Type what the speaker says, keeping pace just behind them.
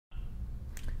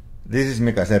This is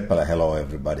Mika Seppälä. Hello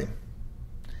everybody.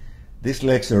 This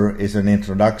lecture is an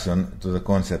introduction to the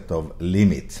concept of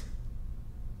limits.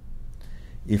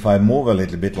 If I move a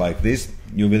little bit like this,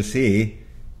 you will see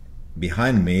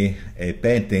behind me a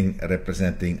painting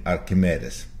representing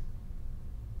Archimedes.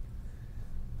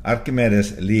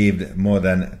 Archimedes lived more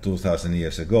than 2000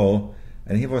 years ago,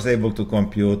 and he was able to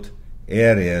compute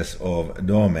areas of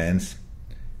domains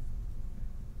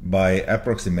by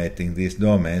approximating these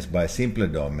domains by simpler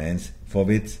domains for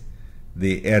which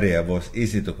the area was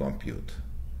easy to compute.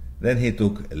 Then he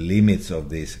took limits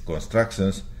of these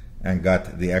constructions and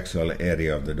got the actual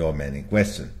area of the domain in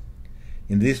question.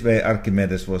 In this way,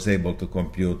 Archimedes was able to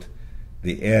compute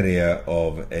the area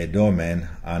of a domain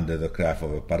under the graph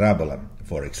of a parabola,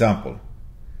 for example.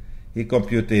 He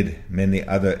computed many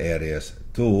other areas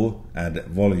too, and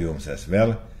volumes as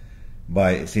well,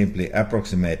 by simply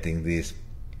approximating these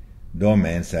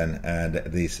domains and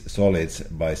these solids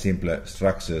by simpler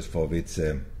structures for which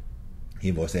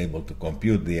he was able to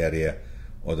compute the area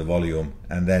or the volume,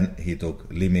 and then he took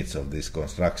limits of this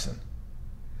construction.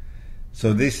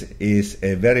 So this is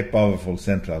a very powerful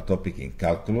central topic in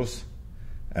calculus,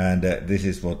 and this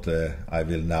is what I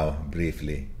will now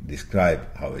briefly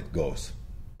describe how it goes.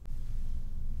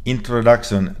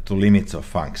 Introduction to limits of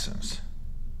functions.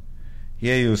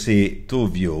 Here you see two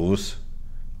views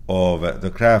of the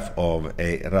graph of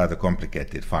a rather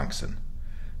complicated function.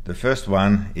 The first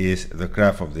one is the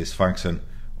graph of this function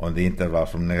on the interval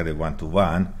from -1 to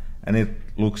 1, and it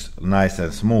looks nice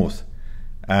and smooth.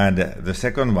 And the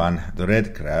second one, the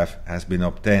red graph, has been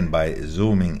obtained by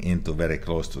zooming into very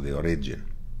close to the origin.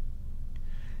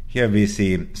 Here we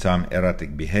see some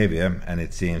erratic behavior, and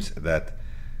it seems that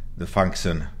the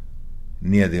function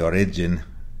near the origin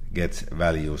gets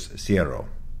values 0.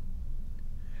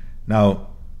 Now,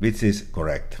 which is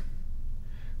correct?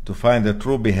 To find the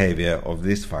true behavior of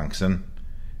this function,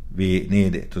 we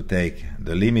need to take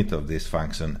the limit of this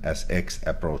function as x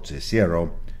approaches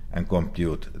 0 and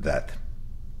compute that.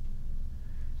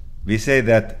 We say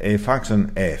that a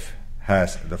function f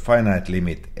has the finite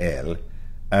limit L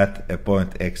at a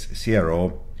point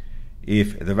x0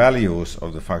 if the values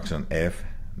of the function f,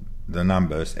 the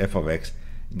numbers f of x,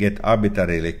 get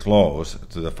arbitrarily close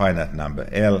to the finite number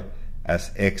L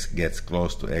as x gets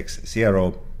close to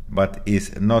x0 but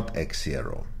is not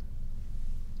x0.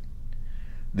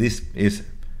 This is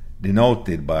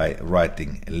denoted by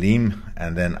writing lim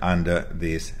and then under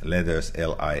these letters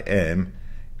lim,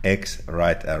 x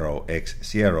right arrow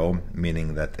x0,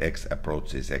 meaning that x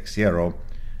approaches x0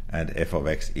 and f of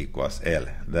x equals L.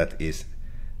 That is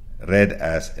read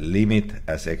as limit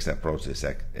as x approaches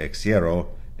x0,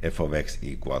 f of x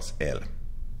equals L.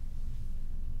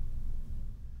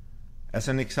 As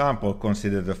an example,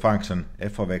 consider the function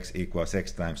f of x equals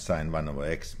x times sine 1 over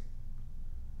x.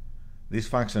 This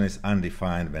function is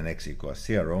undefined when x equals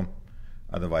 0,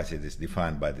 otherwise it is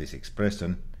defined by this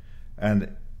expression,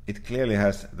 and it clearly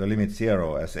has the limit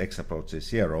 0 as x approaches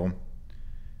 0,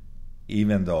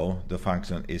 even though the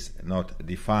function is not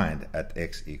defined at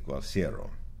x equals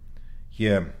 0.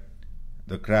 Here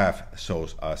the graph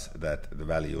shows us that the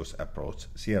values approach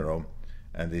 0,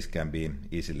 and this can be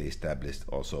easily established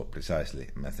also precisely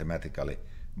mathematically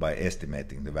by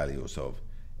estimating the values of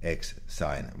x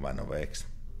sine 1 over x.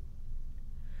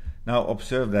 Now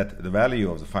observe that the value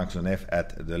of the function f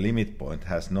at the limit point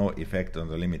has no effect on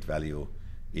the limit value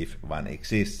if 1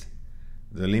 exists.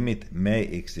 The limit may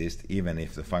exist even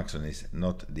if the function is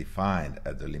not defined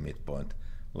at the limit point,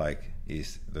 like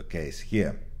is the case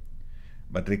here.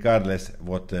 But regardless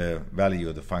what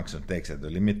value the function takes at the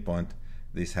limit point,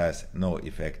 this has no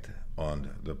effect on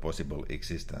the possible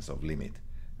existence of limit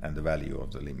and the value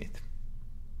of the limit.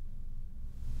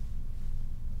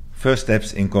 First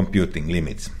steps in computing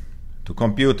limits. To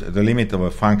compute the limit of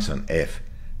a function f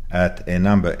at a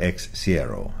number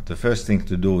x0, the first thing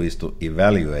to do is to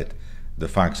evaluate the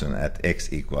function at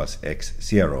x equals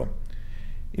x0.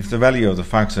 If the value of the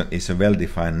function is a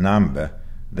well-defined number,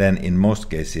 then in most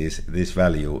cases this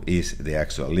value is the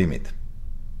actual limit.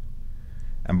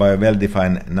 And by a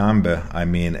well-defined number, I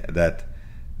mean that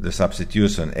the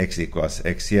substitution x equals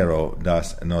x0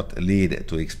 does not lead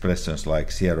to expressions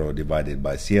like 0 divided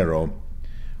by 0,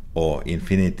 or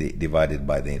infinity divided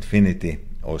by the infinity,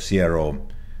 or 0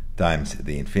 times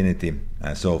the infinity,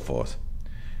 and so forth.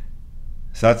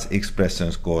 Such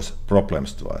expressions cause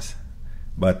problems to us.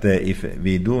 But if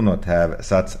we do not have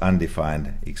such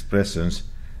undefined expressions,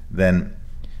 then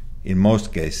in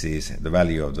most cases the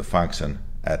value of the function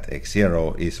at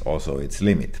x0 is also its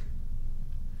limit.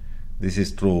 This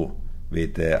is true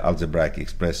with the algebraic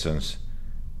expressions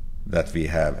that we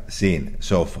have seen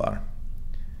so far.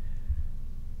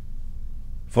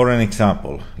 For an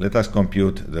example, let us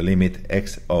compute the limit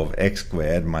x of x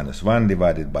squared minus 1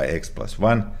 divided by x plus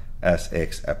 1 as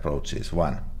x approaches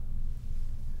 1.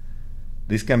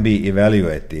 This can be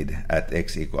evaluated at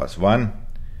x equals 1.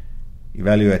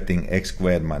 Evaluating x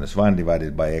squared minus 1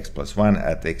 divided by x plus 1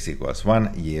 at x equals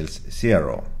 1 yields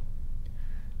 0.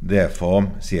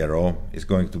 Therefore, 0 is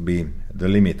going to be the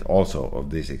limit also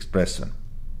of this expression.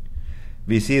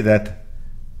 We see that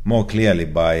more clearly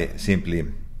by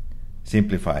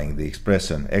simplifying the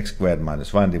expression x squared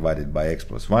minus 1 divided by x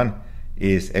plus 1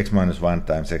 is x minus 1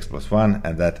 times x plus 1,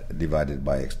 and that divided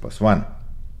by x plus 1.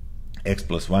 X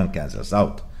plus 1 cancels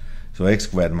out. So x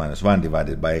squared minus 1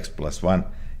 divided by x plus 1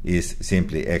 is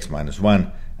simply x minus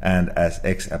 1, and as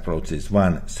x approaches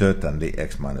 1, certainly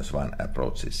x minus 1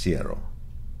 approaches 0.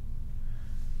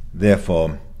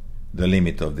 Therefore, the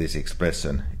limit of this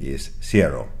expression is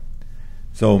 0.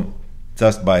 So,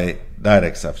 just by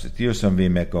direct substitution, we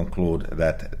may conclude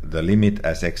that the limit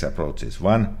as x approaches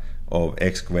 1 of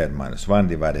x squared minus 1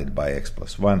 divided by x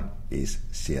plus 1 is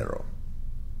 0.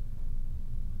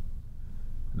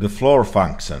 The floor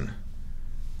function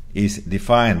is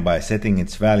defined by setting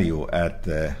its value at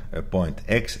a point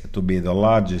x to be the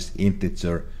largest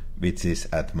integer which is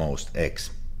at most x.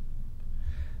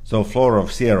 So floor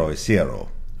of 0 is 0.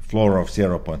 Floor of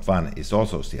 0.1 is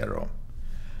also 0.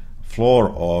 Floor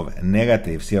of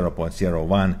negative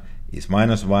 0.01 is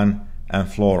minus 1, and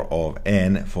floor of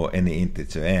n for any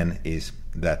integer n is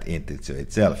that integer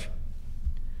itself.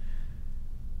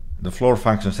 The floor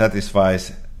function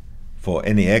satisfies for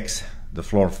any x, the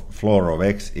floor of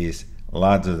x is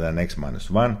larger than x minus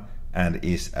 1 and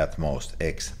is at most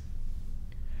x.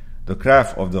 The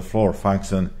graph of the floor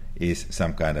function is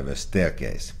some kind of a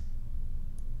staircase.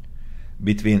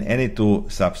 Between any two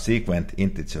subsequent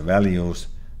integer values,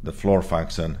 the floor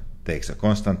function takes a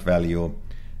constant value,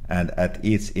 and at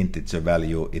each integer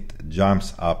value it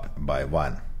jumps up by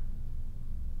 1.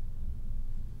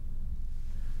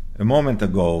 A moment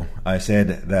ago I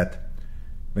said that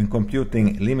when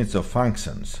computing limits of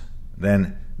functions,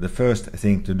 then the first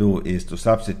thing to do is to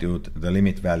substitute the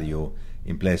limit value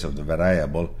in place of the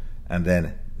variable and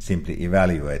then simply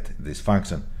evaluate this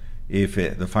function. If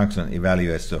the function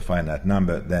evaluates to a finite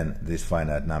number, then this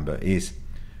finite number is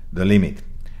the limit.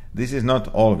 This is not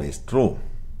always true.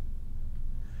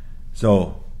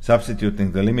 So,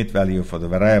 substituting the limit value for the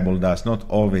variable does not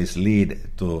always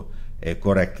lead to a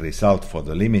correct result for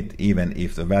the limit, even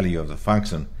if the value of the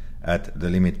function at the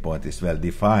limit point is well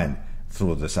defined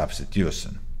through the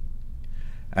substitution.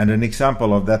 And an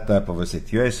example of that type of a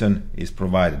situation is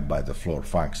provided by the floor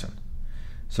function.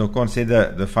 So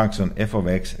consider the function f of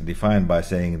x defined by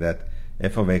saying that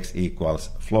f of x equals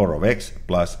floor of x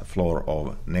plus floor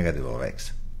of negative of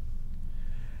x.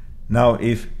 Now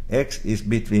if x is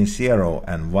between 0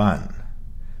 and 1,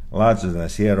 larger than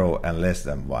 0 and less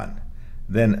than 1,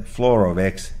 then floor of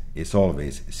x is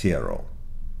always 0.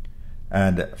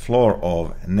 And floor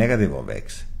of negative of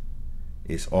x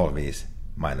is always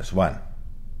minus 1.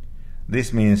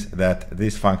 This means that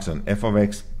this function f of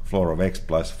x, floor of x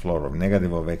plus floor of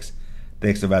negative of x,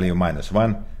 takes the value minus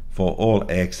 1 for all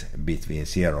x between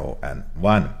 0 and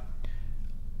 1,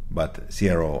 but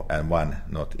 0 and 1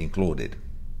 not included.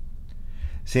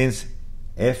 Since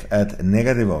f at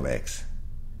negative of x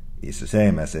is the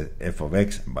same as f of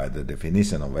x by the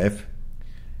definition of f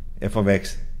of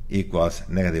x equals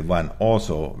negative 1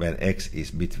 also when x is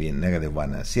between negative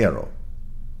 1 and 0.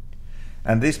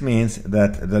 And this means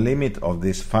that the limit of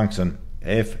this function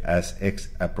f as x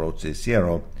approaches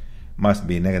 0 must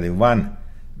be negative 1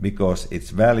 because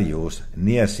its values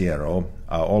near 0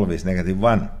 are always negative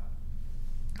 1,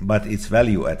 but its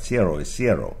value at 0 is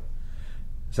 0.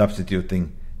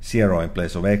 Substituting 0 in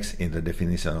place of x in the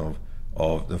definition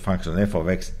of the function f of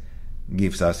x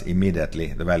gives us immediately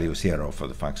the value 0 for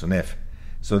the function f.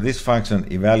 So this function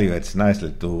evaluates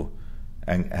nicely to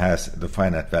and has the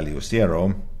finite value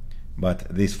 0, but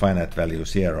this finite value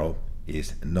 0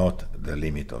 is not the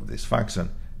limit of this function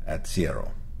at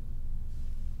 0.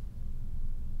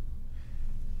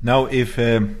 Now if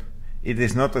it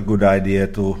is not a good idea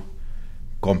to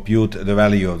compute the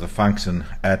value of the function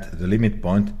at the limit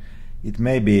point, it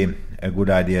may be a good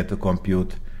idea to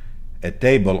compute a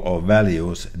table of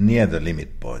values near the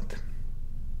limit point.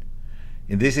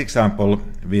 In this example,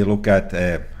 we look at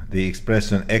the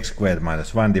expression x squared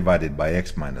minus 1 divided by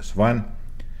x minus 1,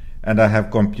 and I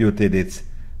have computed its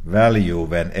value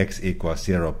when x equals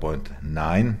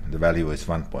 0.9, the value is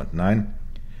 1.9.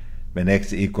 When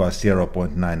x equals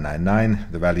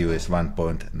 0.999, the value is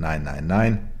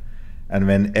 1.999. And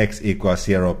when x equals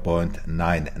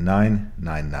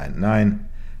 0.99999,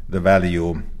 the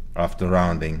value after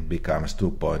rounding becomes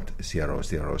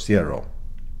 2.000.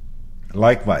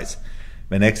 Likewise,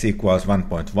 when x equals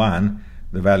 1.1,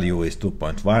 the value is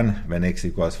 2.1. When x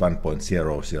equals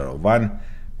 1.001,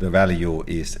 the value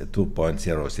is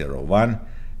 2.001.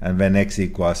 And when x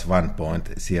equals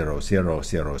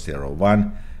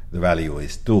 1.00001, the value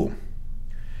is 2.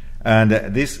 And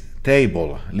this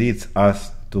table leads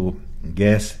us to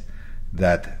guess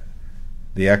that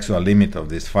the actual limit of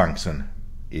this function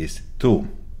is 2.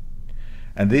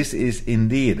 And this is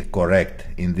indeed correct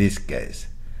in this case,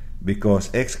 because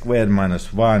x squared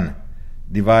minus 1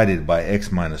 divided by x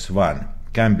minus 1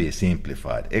 can be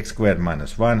simplified. X squared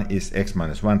minus 1 is x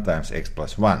minus 1 times x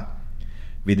plus 1.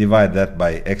 We divide that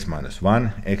by x minus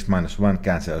 1. X minus 1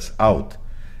 cancels out,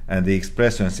 and the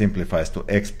expression simplifies to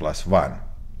x plus 1.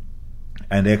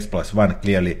 And x plus 1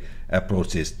 clearly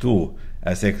approaches 2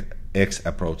 as x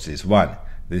approaches 1.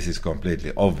 This is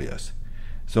completely obvious.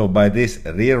 So by this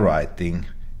rewriting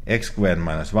x squared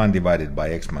minus 1 divided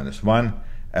by x minus 1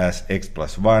 as x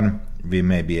plus 1, we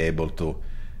may be able to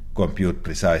compute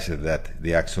precisely that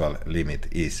the actual limit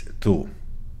is 2.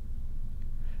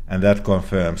 And that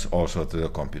confirms also to the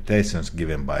computations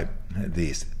given by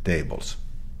these tables.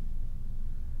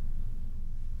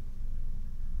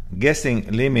 Guessing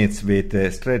limits with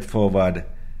straightforward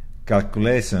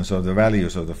calculations of the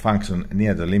values of the function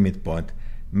near the limit point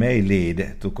may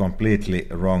lead to completely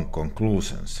wrong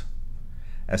conclusions.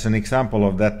 As an example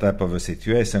of that type of a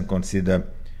situation, consider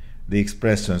the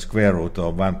expression square root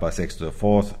of 1 plus x to the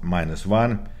fourth minus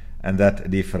 1, and that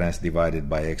difference divided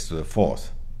by x to the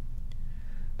fourth.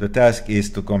 The task is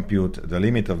to compute the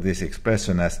limit of this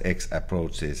expression as x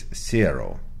approaches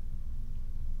 0.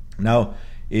 Now,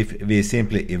 if we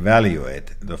simply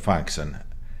evaluate the function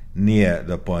near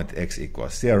the point x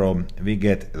equals 0, we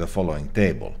get the following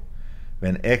table.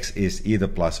 When x is either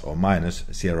plus or minus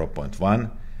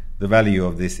 0.1, the value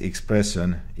of this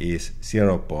expression is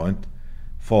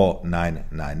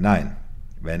 0.4999.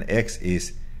 When x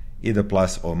is either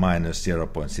plus or minus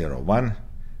 0.01,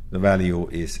 the value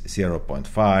is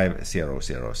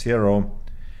 0.5000.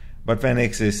 But when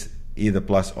x is either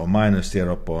plus or minus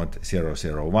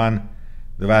 0.001,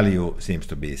 the value seems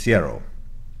to be 0.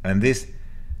 And this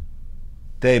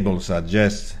table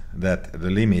suggests that the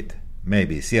limit may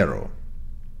be 0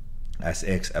 as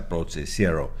x approaches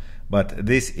 0. But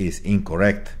this is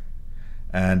incorrect,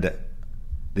 and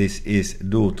this is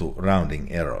due to rounding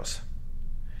errors.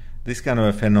 This kind of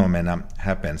a phenomenon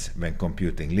happens when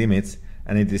computing limits,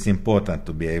 and it is important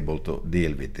to be able to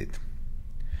deal with it.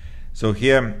 So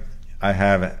here I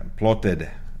have plotted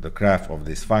the graph of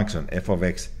this function f of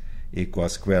x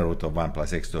equals square root of 1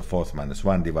 plus x to the fourth minus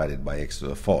 1 divided by x to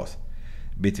the fourth.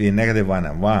 Between negative 1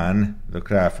 and 1, the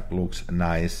graph looks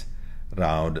nice,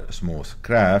 round, smooth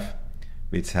graph,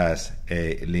 which has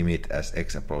a limit as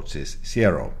x approaches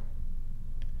 0.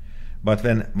 But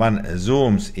when one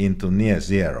zooms into near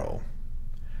 0,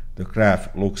 the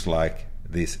graph looks like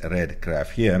this red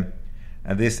graph here,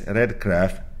 and this red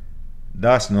graph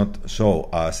does not show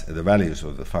us the values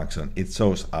of the function, it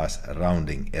shows us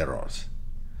rounding errors.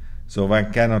 So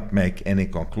one cannot make any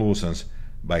conclusions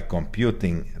by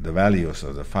computing the values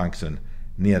of the function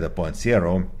near the point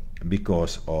 0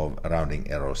 because of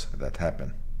rounding errors that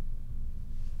happen.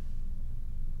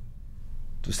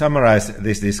 To summarize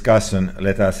this discussion,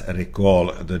 let us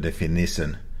recall the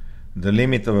definition. The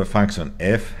limit of a function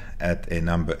f at a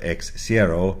number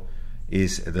x0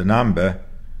 is the number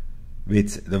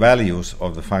which the values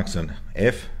of the function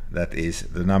f, that is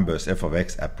the numbers f of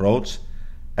x, approach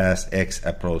as x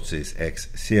approaches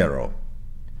x0.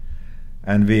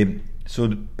 And we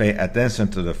should pay attention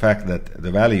to the fact that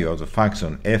the value of the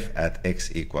function f at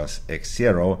x equals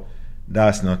x0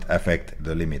 does not affect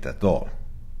the limit at all.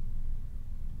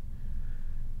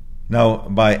 Now,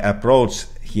 by approach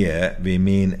here, we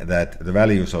mean that the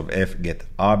values of f get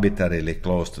arbitrarily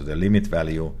close to the limit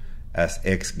value as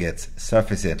x gets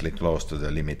sufficiently close to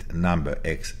the limit number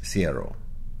x0.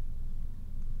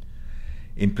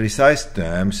 In precise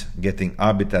terms, getting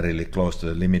arbitrarily close to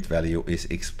the limit value is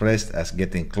expressed as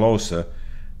getting closer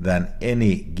than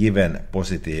any given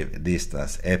positive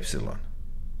distance epsilon.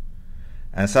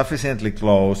 And sufficiently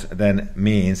close then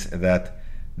means that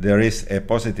there is a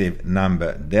positive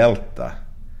number delta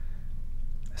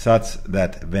such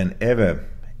that whenever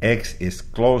x is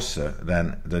closer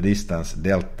than the distance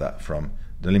delta from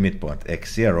the limit point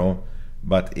x0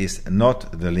 but is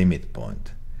not the limit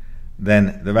point,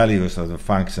 then the values of the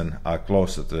function are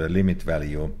closer to the limit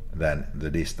value than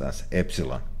the distance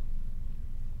epsilon.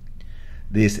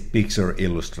 This picture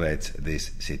illustrates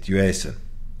this situation.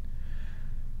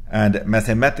 And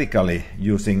mathematically,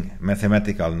 using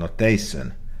mathematical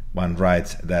notation, one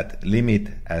writes that limit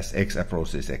as x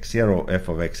approaches x0 f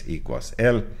of x equals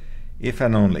L if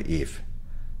and only if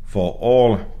for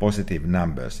all positive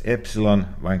numbers epsilon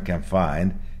one can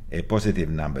find a positive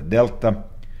number delta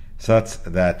such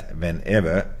that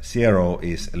whenever 0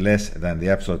 is less than the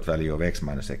absolute value of x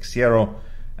minus x0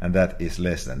 and that is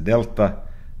less than delta,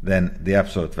 then the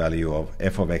absolute value of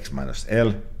f of x minus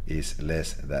L is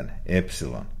less than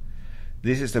epsilon.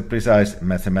 This is the precise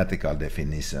mathematical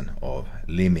definition of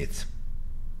limits.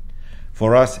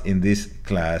 For us in this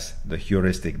class, the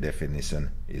heuristic definition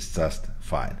is just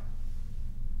fine.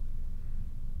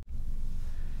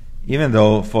 Even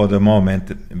though for the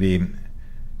moment we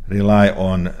rely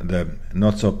on the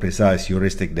not so precise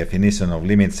heuristic definition of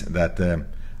limits that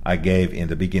I gave in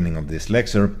the beginning of this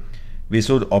lecture, we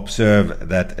should observe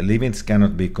that limits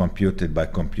cannot be computed by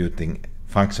computing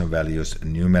function values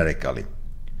numerically.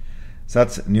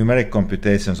 Such numeric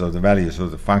computations of the values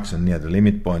of the function near the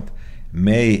limit point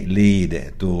may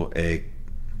lead to a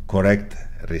correct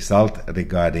result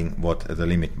regarding what the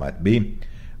limit might be,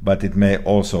 but it may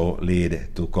also lead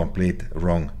to complete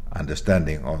wrong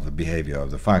understanding of the behavior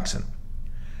of the function,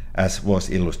 as was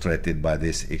illustrated by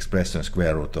this expression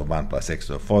square root of 1 plus x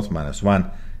to the fourth minus 1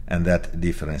 and that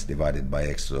difference divided by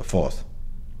x to the fourth.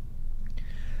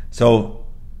 So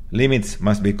limits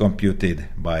must be computed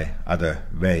by other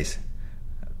ways,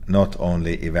 not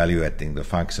only evaluating the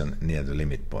function near the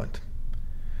limit point.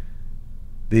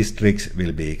 These tricks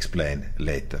will be explained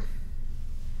later.